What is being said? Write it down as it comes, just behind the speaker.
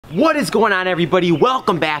What is going on, everybody?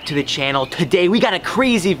 Welcome back to the channel. Today we got a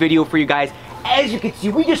crazy video for you guys. As you can see,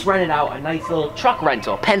 we just rented out a nice little truck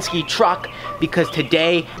rental, Penske truck, because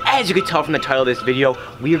today, as you can tell from the title of this video,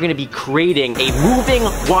 we are gonna be creating a moving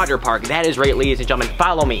water park. That is right, ladies and gentlemen,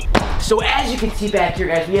 follow me. So as you can see back here,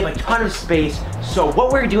 guys, we have a ton of space. So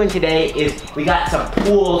what we're doing today is we got some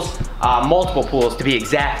pools, multiple pools to be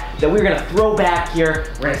exact, that we're gonna throw back here.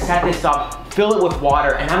 We're gonna set this up, fill it with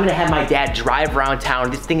water, and I'm gonna have my dad drive around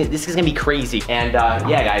town. This is gonna be crazy. And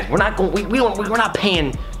yeah, guys, we're not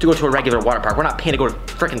paying to go to a regular water park. We're not paying to go to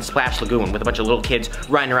frickin' Splash Lagoon with a bunch of little kids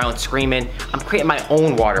running around screaming. I'm creating my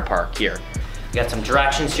own water park here. We got some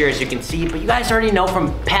directions here, as you can see, but you guys already know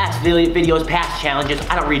from past videos, past challenges,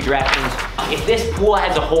 I don't read directions. If this pool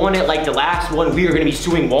has a hole in it like the last one, we are gonna be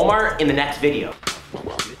suing Walmart in the next video.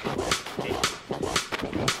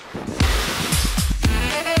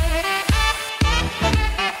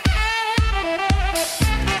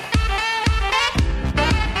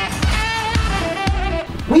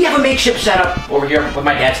 We have a makeshift setup over here with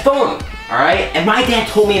my dad's phone, all right? And my dad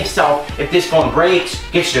told me himself, if this phone breaks,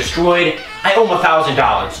 gets destroyed, I owe him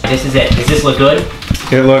 $1,000. This is it. Does this look good?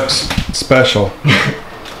 It looks special.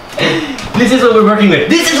 This is what we're working with.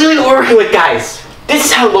 This is what we're working with, guys. This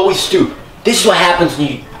is how low we stoop. This is what happens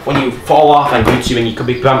when you fall off on YouTube and you can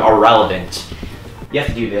become irrelevant. You have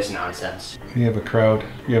to do this nonsense. You have a crowd,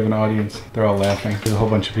 you have an audience, they're all laughing. There's a whole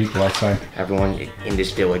bunch of people outside. Everyone in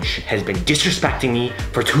this village has been disrespecting me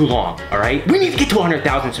for too long, all right? We need to get to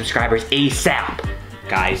 100,000 subscribers ASAP,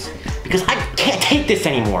 guys, because I can't take this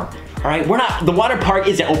anymore, all right? The water park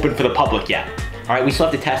isn't open for the public yet, all right? We still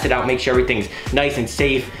have to test it out, make sure everything's nice and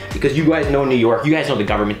safe, because you guys know New York, you guys know the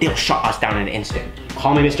government, they'll shut us down in an instant.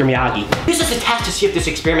 Call me Mr. Miyagi. This is a test to see if this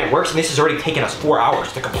experiment works, and this has already taken us 4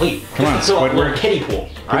 hours to complete. Come on, Squidward. We're a kiddie pool.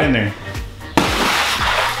 Get in there.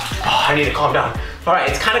 Oh, I need to calm down. All right,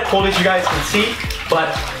 it's kind of cold as you guys can see, but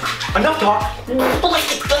enough talk.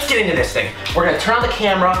 Let's get into this thing. We're gonna turn on the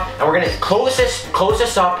camera, and we're gonna close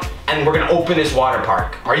this up, and we're gonna open this water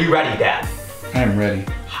park. Are you ready, Dad? I'm ready.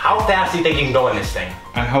 How fast do you think you can go in this thing?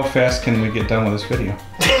 How fast can we get done with this video?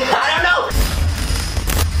 I don't know.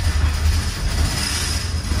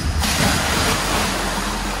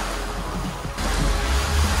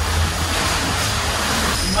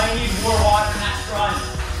 You might need more water in that front.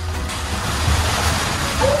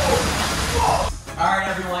 Alright,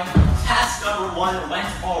 everyone, test number 1 went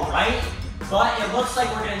alright, but it looks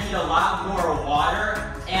like we're gonna need a lot more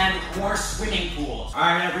water and more swimming pools.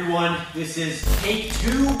 Alright, everyone, this is take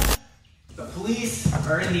 2. The police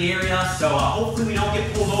are in the area, so hopefully we don't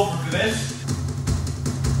get pulled over for this.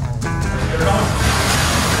 Let's get it on.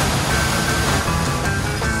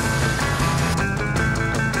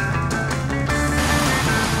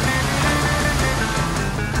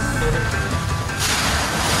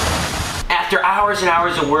 After hours and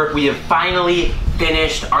hours of work, we have finally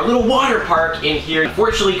finished our little water park in here.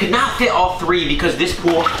 Unfortunately, could not fit all 3 because this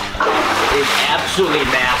pool is absolutely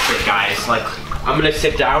massive, guys. Like, I'm gonna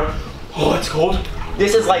sit down. Oh, it's cold.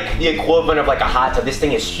 This is like the equivalent of like a hot tub. This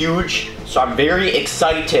thing is huge, so I'm very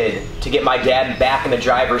excited to get my dad back in the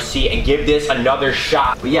driver's seat and give this another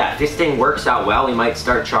shot. But yeah, if this thing works out well, we might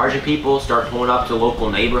start charging people, start pulling up to local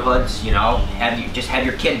neighborhoods, you know, just have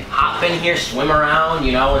your kid hop in here, swim around,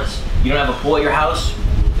 you know, you don't have a pool at your house,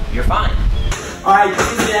 you're fine. All right,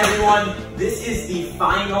 this is it, everyone. This is the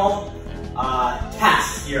final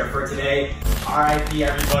test here for today. RIP,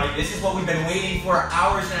 everybody. This is what we've been waiting for,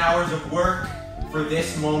 hours and hours of work for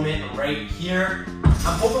this moment right here.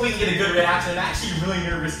 I'm hoping we can get a good reaction. I'm actually really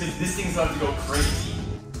nervous because this thing's about to go crazy.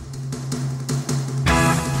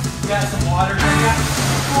 We got some water here.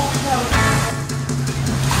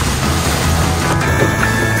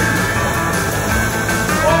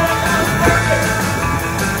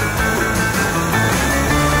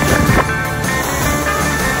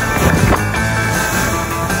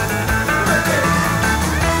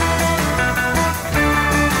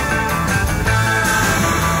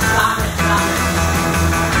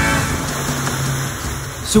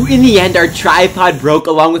 So in the end, our tripod broke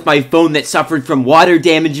along with my phone that suffered from water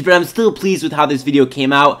damage, but I'm still pleased with how this video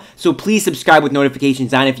came out. So please subscribe with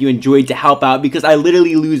notifications on if you enjoyed to help out, because I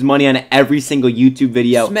literally lose money on every single YouTube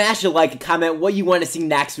video. Smash a like and comment what you want to see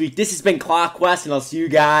next week. This has been ClocQuest, and I'll see you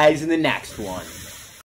guys in the next one.